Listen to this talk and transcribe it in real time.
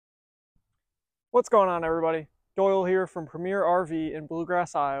What's going on, everybody? Doyle here from Premier RV in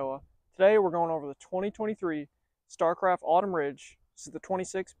Bluegrass, Iowa. Today we're going over the 2023 Starcraft Autumn Ridge. This is the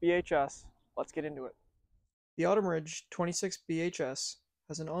 26 BHS. Let's get into it. The Autumn Ridge 26 BHS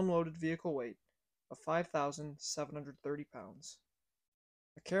has an unloaded vehicle weight of 5,730 pounds,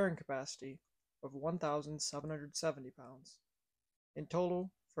 a carrying capacity of 1,770 pounds, in total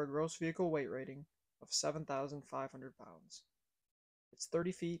for a gross vehicle weight rating of 7,500 pounds. It's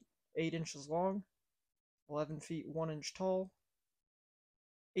 30 feet 8 inches long, 11 feet 1 inch tall,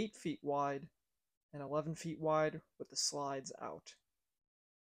 8 feet wide, and 11 feet wide with the slides out.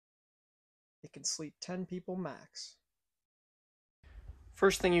 It can sleep 10 people max.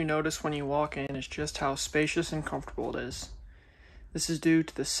 First thing you notice when you walk in is just how spacious and comfortable it is. This is due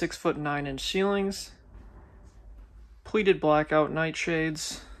to the 6' 9" ceilings, pleated blackout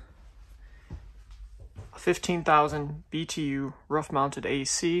nightshades, a 15,000 BTU roof-mounted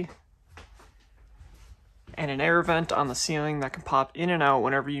AC, and an air vent on the ceiling that can pop in and out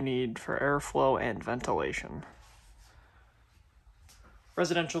whenever you need for airflow and ventilation.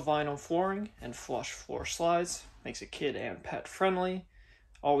 Residential vinyl flooring and flush floor slides makes it kid and pet friendly.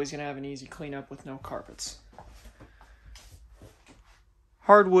 Always going to have an easy cleanup with no carpets.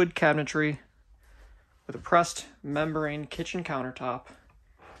 Hardwood cabinetry with a pressed membrane kitchen countertop,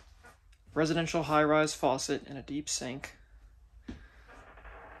 residential high-rise faucet and a deep sink,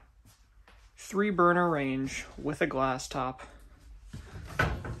 3-burner range with a glass top, a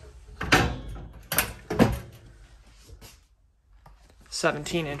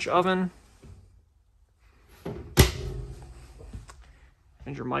 17-inch oven,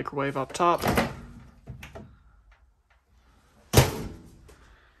 and your microwave up top.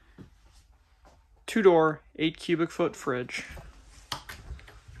 Two-door, 8 cubic foot fridge.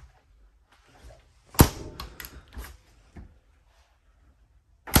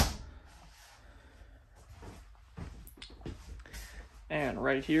 And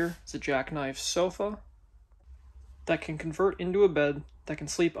right here is a jackknife sofa that can convert into a bed that can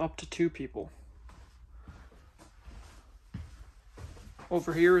sleep up to 2 people.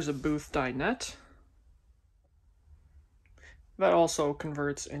 Over here is a booth dinette that also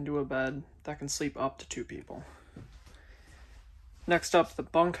converts into a bed that can sleep up to 2 people. Next up, the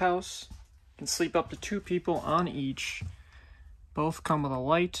bunkhouse can sleep up to 2 people on each. Both come with a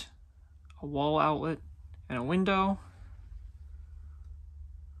light, a wall outlet, and a window.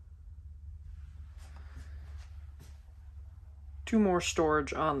 Two more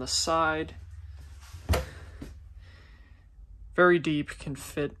storage on the side. Very deep, can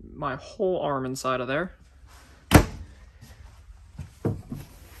fit my whole arm inside of there.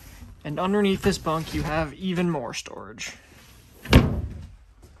 And underneath this bunk you have even more storage.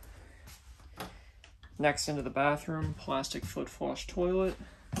 Next, into the bathroom, plastic foot flush toilet,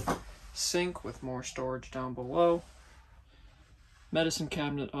 sink with more storage down below, medicine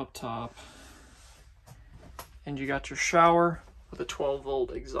cabinet up top, and you got your shower with a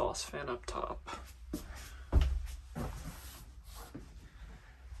 12-volt exhaust fan up top.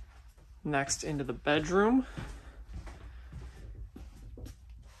 Next, into the bedroom.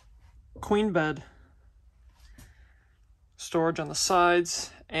 Queen bed. Storage on the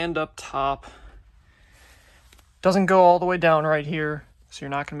sides and up top. Doesn't go all the way down right here, so you're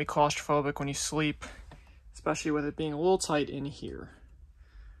not going to be claustrophobic when you sleep, especially with it being a little tight in here.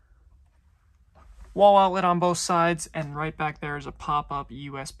 Wall outlet on both sides, and right back there is a pop-up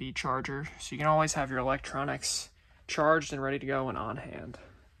USB charger, so you can always have your electronics charged and ready to go and on hand.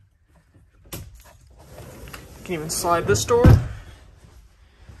 You can even slide this door,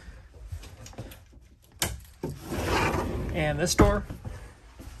 and this door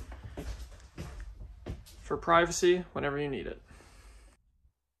for privacy whenever you need it.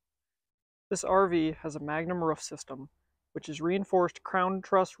 This RV has a Magnum roof system, which is reinforced crown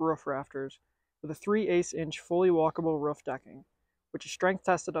truss roof rafters with a 3/8" fully walkable roof decking, which is strength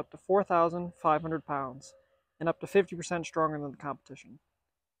tested up to 4,500 pounds and up to 50% stronger than the competition.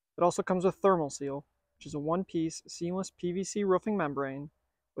 It also comes with thermal seal, which is a one-piece seamless PVC roofing membrane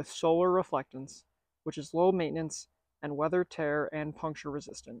with solar reflectance, which is low maintenance and weather, tear, and puncture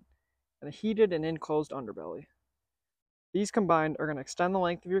resistant, and a heated and enclosed underbelly. These combined are going to extend the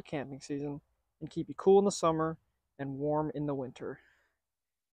length of your camping season and keep you cool in the summer and warm in the winter.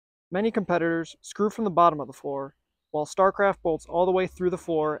 Many competitors screw from the bottom of the floor, while Starcraft bolts all the way through the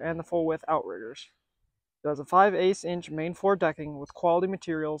floor and the full-width outriggers. It has a 5/8" main floor decking with quality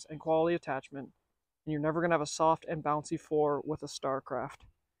materials and quality attachment, and you're never going to have a soft and bouncy floor with a Starcraft.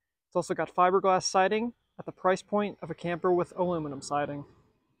 It's also got fiberglass siding at the price point of a camper with aluminum siding.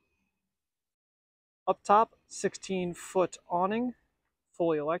 Up top, 16-foot awning,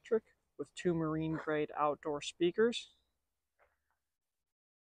 fully electric, with 2 marine-grade outdoor speakers.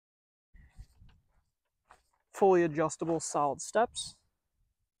 Fully adjustable solid steps.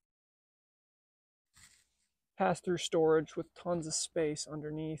 Pass-through storage with tons of space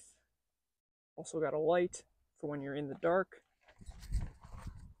underneath. Also got a light for when you're in the dark.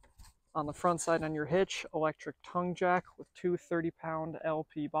 On the front side on your hitch, electric tongue jack with 2 30-pound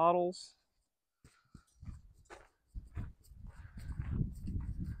LP bottles.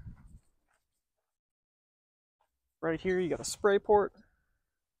 Right here you got a spray port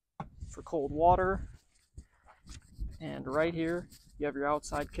for cold water. And right here you have your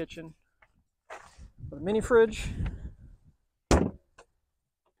outside kitchen with a mini fridge,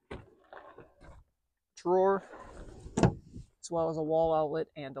 drawer, as well as a wall outlet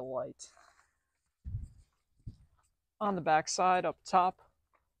and a light. On the back side up top,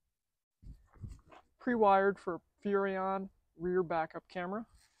 pre-wired for Furrion rear backup camera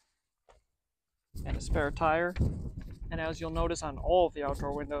and a spare tire. And as you'll notice on all of the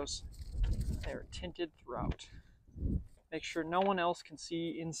outdoor windows, they are tinted throughout. Make sure no one else can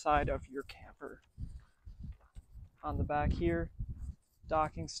see inside of your camper. On the back here,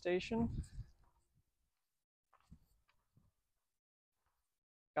 docking station.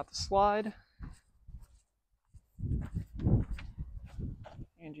 Got the slide.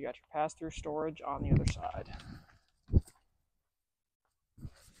 And you got your pass-through storage on the other side.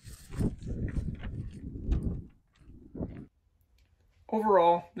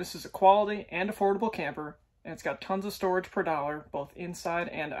 Overall, this is a quality and affordable camper, and it's got tons of storage per dollar, both inside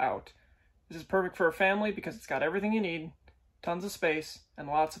and out. This is perfect for a family because it's got everything you need, tons of space, and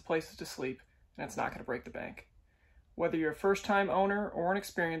lots of places to sleep, and it's not going to break the bank. Whether you're a first-time owner or an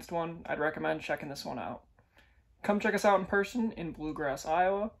experienced one, I'd recommend checking this one out. Come check us out in person in Bluegrass,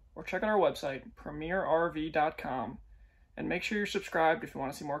 Iowa, or check out our website, premierrv.com, and make sure you're subscribed if you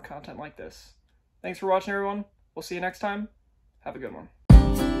want to see more content like this. Thanks for watching, everyone. We'll see you next time. Have a good one.